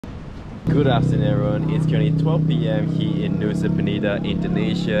Good afternoon everyone, it's currently 12 p.m. here in Nusa Penida,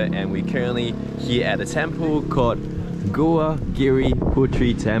 Indonesia, and we're currently here at a temple called Giri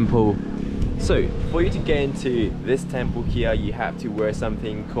Putri Temple. So, for you to get into this temple here, you have to wear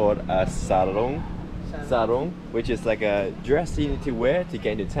something called a sarong, which is like a dress you need to wear to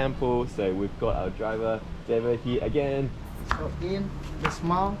get into the temple. So we've got our driver here again. So in the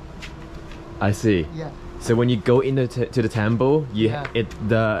small. I see. Yeah. So when you go into to the temple,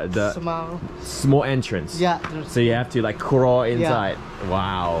 the small entrance. Yeah. So you have to like crawl inside. Yeah.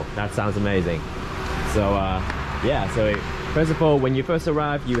 Wow, that sounds amazing. So yeah. So first of all, when you first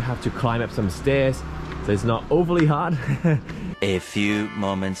arrive, you have to climb up some stairs. So it's not overly hard. A few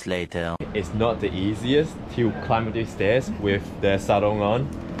moments later. It's not the easiest to climb up these stairs with the sarong on.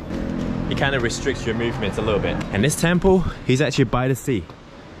 It kind of restricts your movements a little bit. And this temple, he's actually by the sea.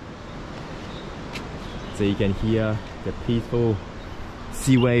 So you can hear the peaceful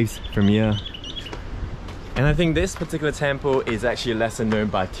sea waves from here. And I think this particular temple is actually lesser known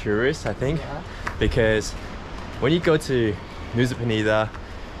by tourists, I think. Yeah. Because when you go to Nusa Penida,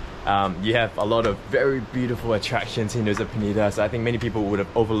 you have a lot of very beautiful attractions in Nusa Penida. So I think many people would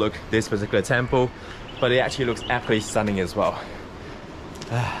have overlooked this particular temple, but it actually looks absolutely stunning as well.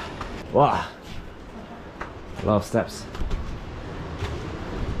 Wow, a lot of steps.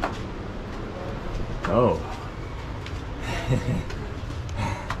 Oh.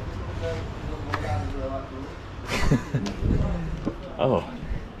 Oh.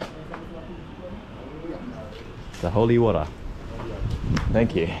 The holy water.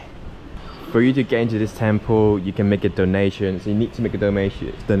 Thank you. For you to get into this temple, you can make a donation. So you need to make a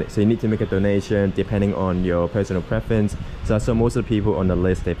donation. Depending on your personal preference. So I saw most of the people on the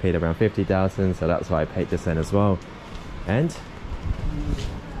list, they paid around 50,000. So that's why I paid this then as well. And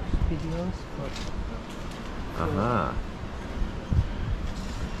videos. Aha.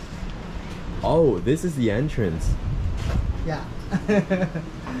 Oh, this is the entrance. Yeah.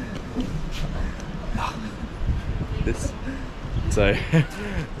 So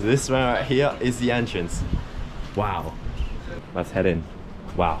this one right here is the entrance. Wow. Let's head in.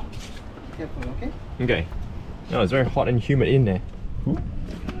 Wow. Careful, okay? Okay. No, it's very hot and humid in there. Ooh.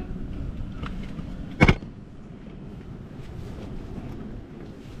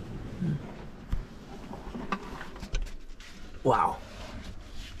 Wow.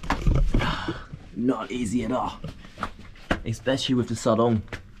 Not easy at all. Especially with the sarong.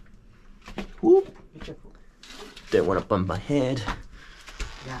 Whoop. Don't want to bump my head.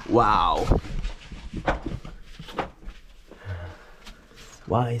 Yeah. Wow.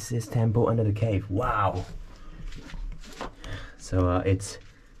 Why is this temple under the cave? Wow. So it's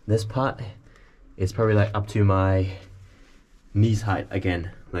this part is probably like up to my knees height again,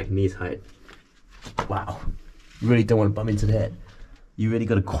 like knees height. Wow. You really don't want to bump into that. You really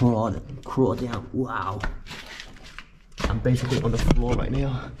gotta crawl down. Wow. I'm basically on the floor right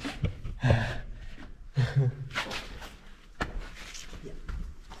now.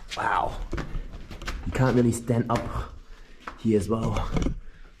 Wow. You can't really stand up here as well.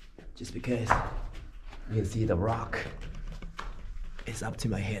 Just because you can see the rock is up to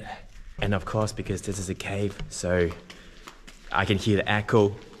my head. And of course, because this is a cave, so I can hear the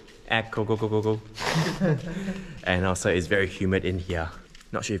echo. Go. And also it's very humid in here.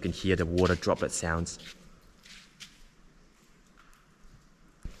 Not sure if you can hear the water droplet sounds.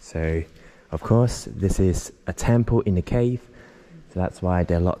 So of course this is a temple in the cave, so that's why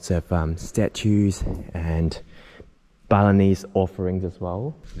there are lots of statues and Balinese offerings as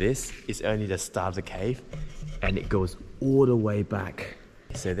well. This is only the start of the cave and it goes all the way back.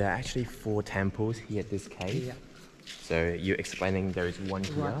 So there are actually 4 temples here at this cave. Yeah. So you're explaining there is one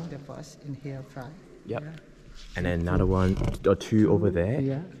here. One, the first in here, right? Yep. Yeah. And then another one or 2 over there.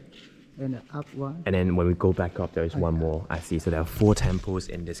 Yeah. And the up one. And then when we go back up, there is one more. I see. So there are 4 temples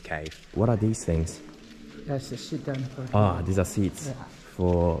in this cave. What are these things? That's a sit down for. Ah, these are seats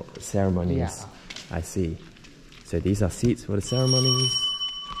for ceremonies. Yeah. I see. So these are seats for the ceremonies.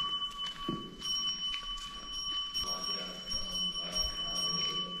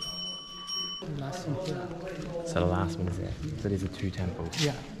 Last one here. So the last one is there. So these are 2 temples.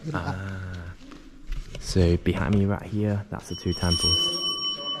 Yeah. So behind me right here, that's the 2 temples.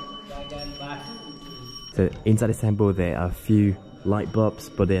 So inside this temple there are a few light bulbs,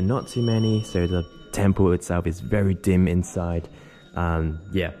 but they're not too many, so the temple itself is very dim inside.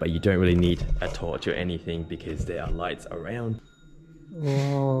 Yeah, but you don't really need a torch or anything because there are lights around.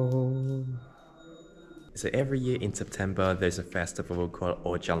 Whoa. So every year in September, there's a festival called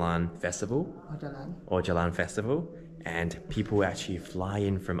Ojalan Festival. Ojalan Festival. And people actually fly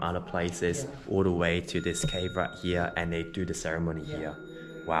in from other places all the way to this cave right here and they do the ceremony here.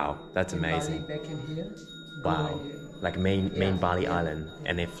 Wow, that's amazing. Bali back in here. Wow, like main Bali island,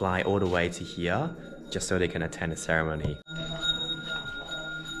 and they fly all the way to here just so they can attend the ceremony.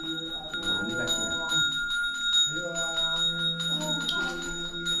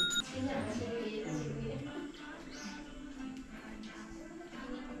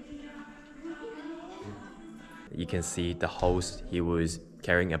 You can see the host, he was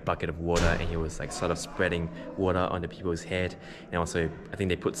carrying a bucket of water and he was like sort of spreading water on the people's head, and also I think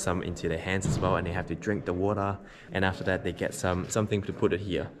they put some into their hands as well, and they have to drink the water, and after that they get something to put it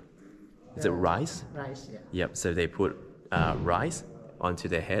here. Is it rice? Rice, yeah. Yep, so they put rice onto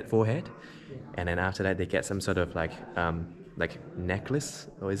their forehead, and then after that they get some sort of like necklace,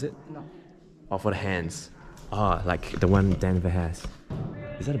 or is it? No. Oh, for the hands. Oh, like the one Denver has.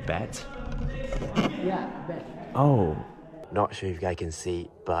 Is that a bat? Yeah, back. Oh, not sure if you guys can see,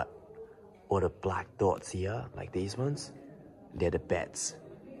 but all the black dots here, like these ones, they're the bats.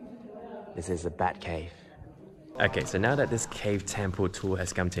 This is the bat cave. Okay, so now that this cave temple tour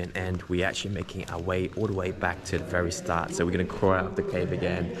has come to an end, we're actually making our way all the way back to the very start. So we're gonna crawl out of the cave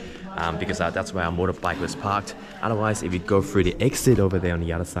again, because that's where our motorbike was parked. Otherwise, if you go through the exit over there on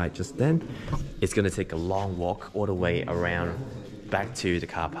the other side just then, it's gonna take a long walk all the way around back to the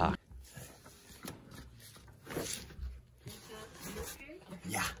car park.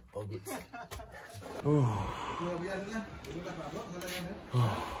 Yeah, all good.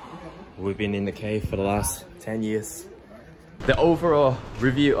 We've been in the cave for the last 10 years. The overall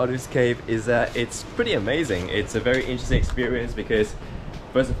review of this cave is that it's pretty amazing. It's a very interesting experience because,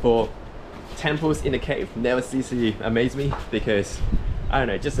 first of all, temples in the cave never cease to amaze me because, I don't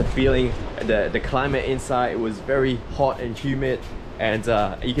know, just the feeling, the climate inside, it was very hot and humid, and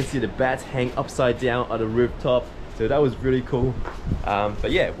you can see the bats hang upside down on the rooftop. So that was really cool.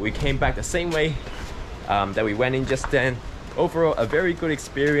 But yeah, we came back the same way that we went in just then. Overall, a very good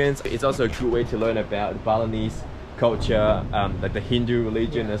experience. It's also a good way to learn about the Balinese culture, like the Hindu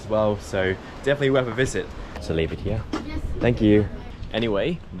religion as well. So definitely worth a visit. So leave it here. Yes. Thank you.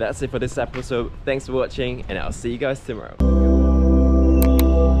 Anyway, that's it for this episode. Thanks for watching, and I'll see you guys tomorrow.